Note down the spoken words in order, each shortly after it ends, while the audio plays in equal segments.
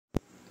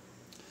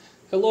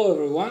Hello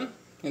everyone,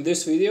 in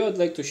this video I'd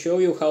like to show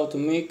you how to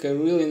make a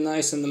really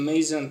nice and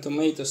amazing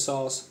tomato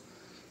sauce.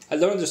 I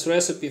learned this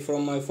recipe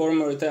from my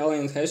former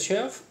Italian head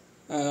chef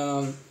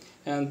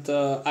and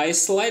I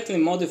slightly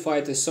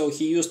modified it, so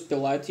he used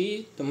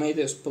pelati,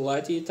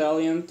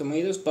 Italian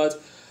tomatoes,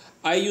 but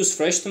I use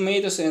fresh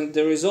tomatoes and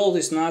the result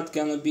is not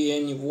gonna be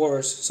any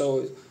worse.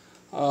 So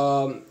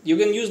you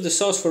can use the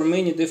sauce for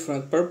many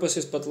different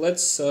purposes, but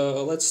let's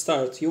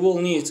start. You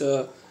will need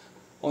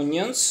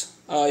onions.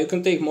 You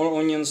can take more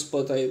onions,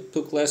 but I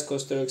took less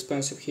because they're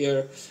expensive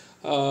here.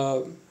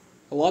 A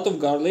lot of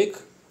garlic.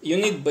 You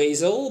need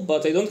basil,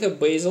 but I don't have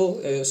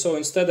basil, so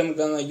instead I'm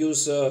gonna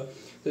use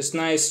this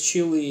nice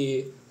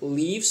chili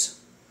leaves.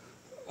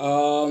 Yeah,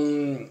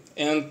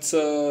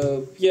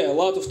 a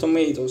lot of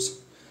tomatoes.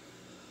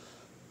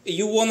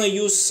 You wanna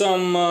use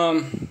some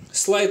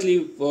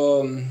slightly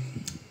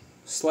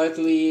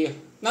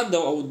not the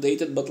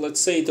outdated, but let's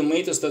say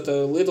tomatoes that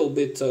are a little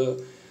bit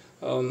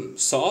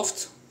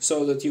soft,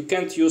 so that you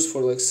can't use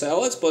for like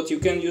salads, but you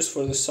can use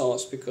for the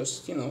sauce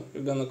because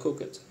you're gonna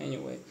cook it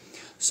anyway.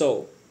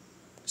 So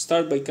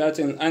start by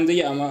cutting, and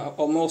yeah,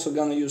 I'm also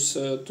gonna use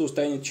 2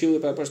 tiny chili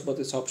peppers, but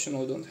it's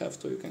optional, you don't have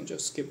to, you can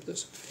just skip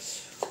this.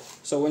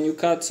 So when you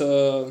cut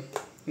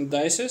in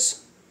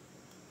dices,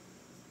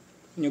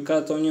 when you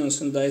cut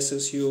onions in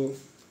dices, you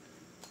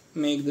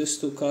make these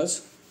 2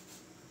 cuts,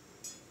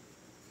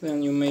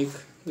 then you make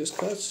these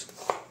cuts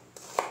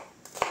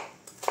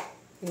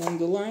along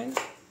the line,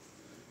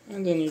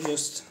 and then you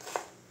just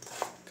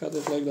cut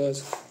it like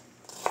that.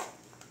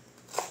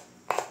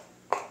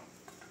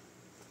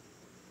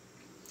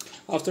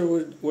 After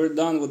we're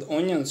done with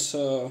onions,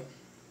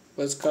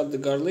 let's cut the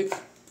garlic.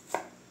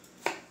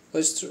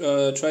 Let's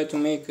try to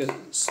make it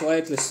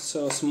slightly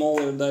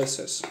smaller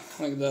dices,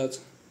 like that.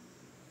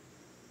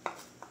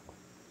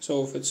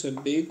 So if it's a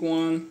big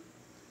one,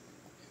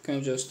 you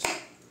can just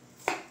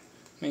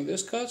make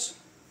this cuts,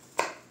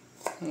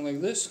 and like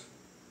this,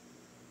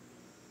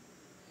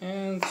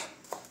 and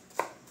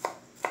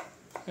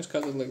just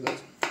cut it like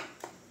that.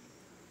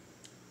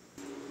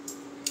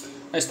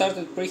 I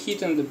started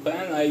preheating the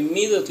pan. I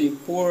immediately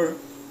pour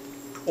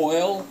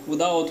oil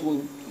without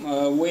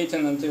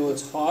waiting until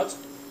it's hot,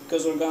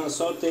 because we're gonna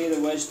saute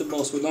the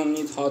vegetables. We don't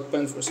need hot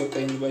pan for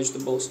sauteing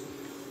vegetables.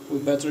 We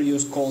better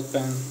use cold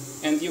pan.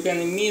 And you can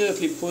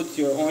immediately put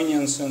your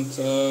onions and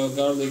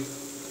garlic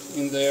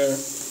in there,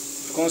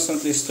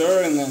 constantly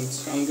stirring, and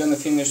I'm gonna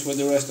finish with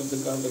the rest of the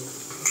garlic.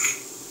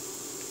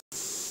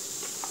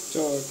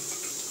 So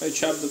I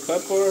chop the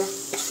pepper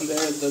and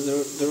add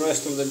the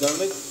rest of the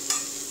garlic.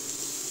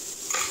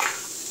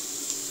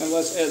 And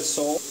let's add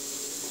salt.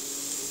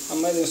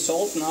 I'm adding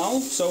salt now,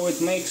 so it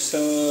makes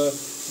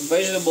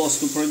vegetables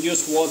to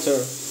produce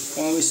water.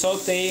 When we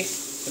saute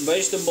the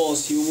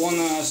vegetables, you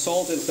wanna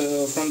salt it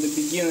from the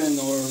beginning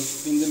or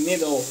in the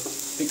middle,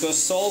 because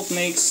salt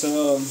makes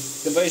the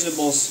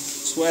vegetables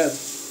sweat.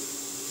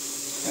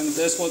 And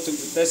that's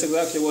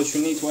exactly what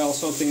you need while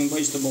sauteing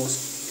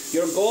vegetables.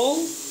 Your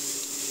goal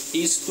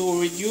is to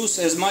reduce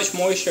as much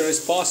moisture as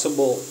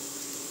possible,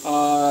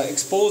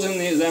 exposing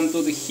them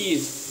to the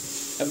heat.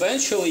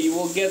 Eventually you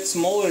will get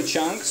smaller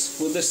chunks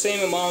with the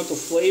same amount of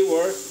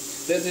flavor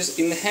that is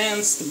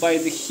enhanced by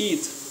the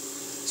heat.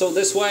 So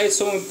that's why it's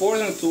so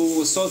important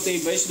to saute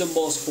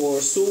vegetables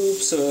for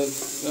soups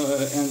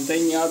and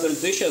any other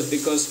dishes,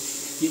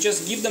 because you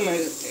just give them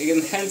an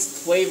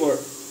enhanced flavor.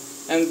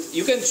 And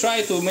you can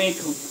try to make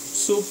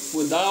soup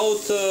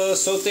without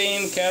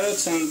sauteing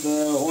carrots and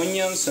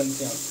onions,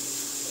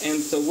 and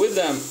with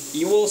them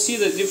you will see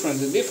the difference.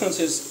 The difference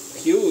is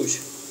huge.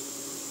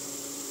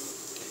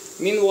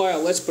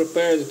 Meanwhile, let's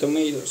prepare the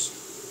tomatoes.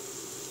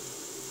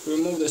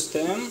 Remove the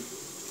stem,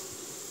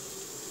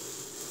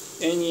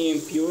 any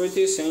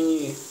impurities,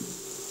 any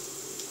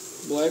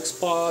black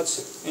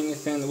spots,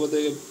 anything, with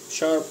a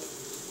sharp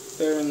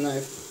paring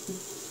knife,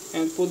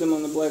 and put them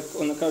on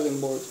the cutting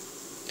board.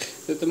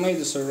 The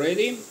tomatoes are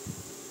ready,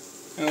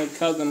 and I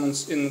cut them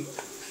in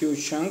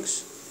huge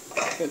chunks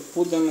and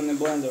put them in a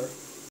blender.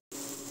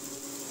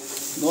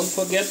 Don't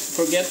forget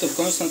to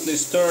constantly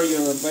stir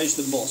your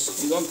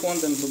vegetables. You don't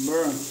want them to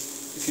burn.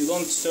 If you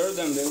don't stir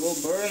them, they will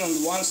burn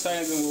on one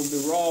side and will be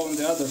raw on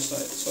the other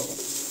side. So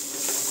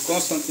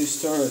constantly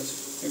stir it.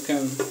 You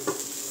can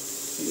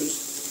use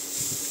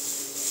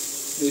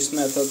this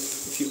method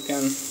if you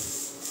can.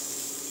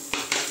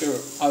 If your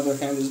other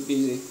hand is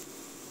busy.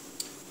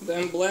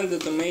 Then blend the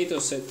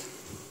tomatoes at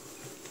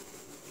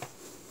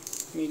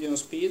medium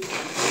speed.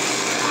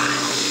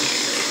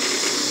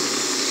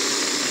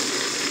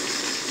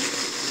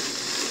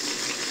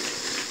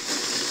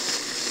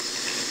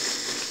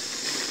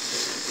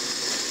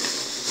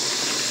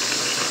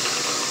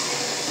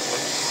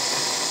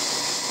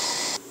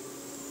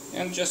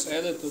 And just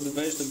add it to the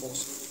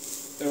vegetables.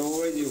 They're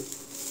already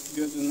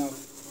good enough.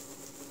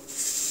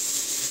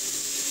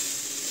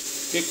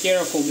 Be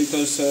careful,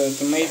 because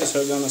tomatoes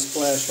are gonna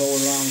splash all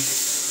around,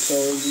 so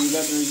you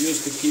better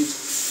reduce the heat.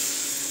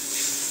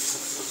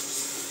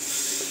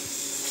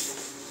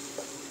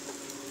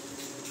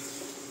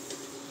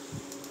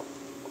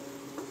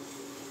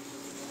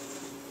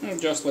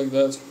 Just like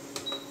that.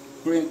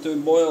 Bring it to a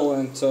boil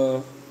and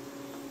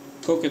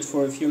cook it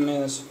for a few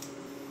minutes.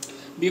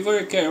 Be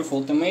very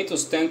careful,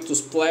 tomatoes tend to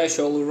splash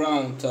all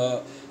around,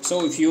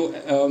 so if you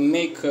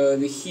make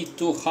the heat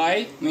too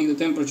high, make the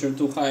temperature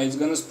too high, it's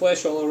gonna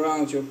splash all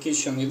around your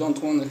kitchen. You don't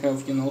want to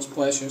have, you know,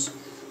 splashes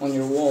on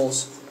your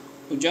walls.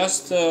 So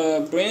just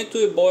bring it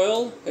to a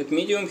boil at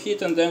medium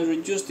heat and then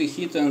reduce the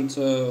heat and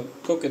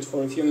cook it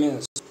for a few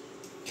minutes.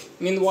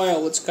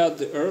 Meanwhile, let's cut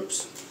the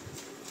herbs.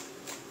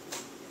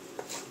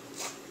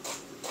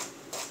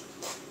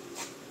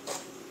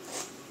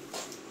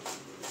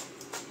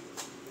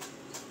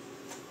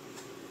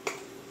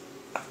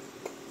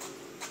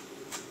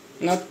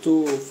 Not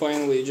too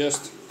finely,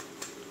 just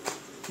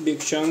big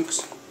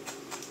chunks.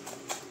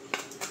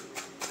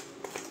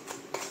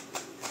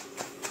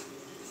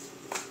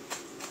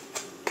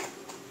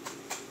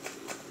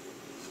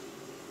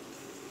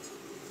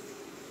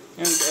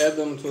 And add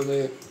them to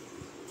the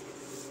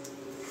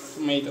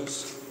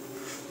tomatoes.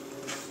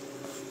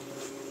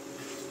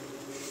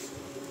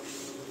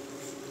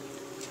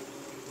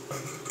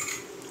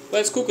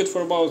 Let's cook it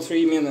for about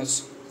 3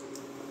 minutes.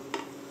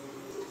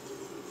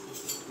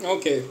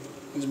 Okay.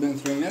 It's been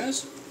 3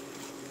 minutes.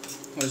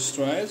 Let's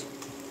try it.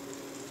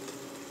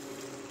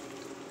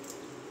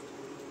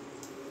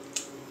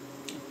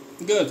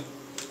 Good.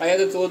 I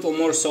added a little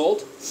more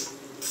salt.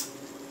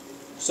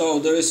 So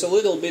there is a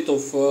little bit of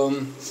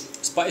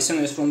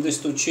spiciness from these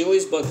two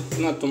chilies, but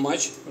not too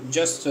much.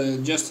 Just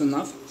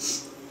enough.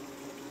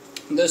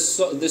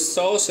 This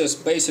sauce is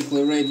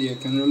basically ready. You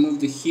can remove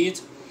the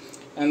heat.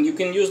 And you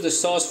can use the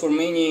sauce for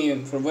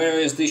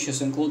various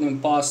dishes, including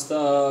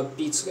pasta,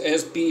 pizza.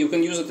 You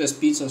can use it as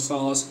pizza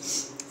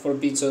sauce for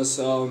pizzas.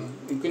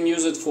 You can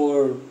use it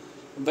for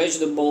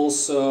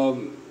vegetables,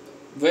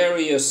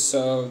 various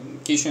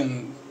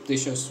kitchen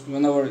dishes,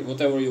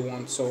 whatever you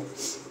want. So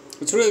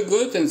it's really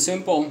good and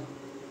simple.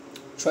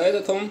 Try it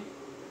at home.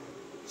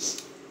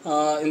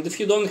 And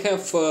if you don't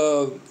have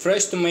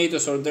fresh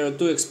tomatoes or they're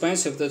too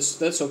expensive,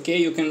 that's okay.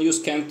 You can use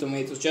canned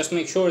tomatoes. Just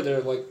make sure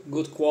they're like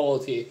good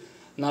quality.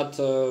 Not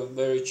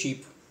very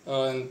cheap,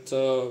 and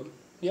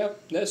yeah,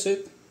 that's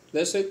it.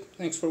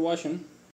 Thanks for watching.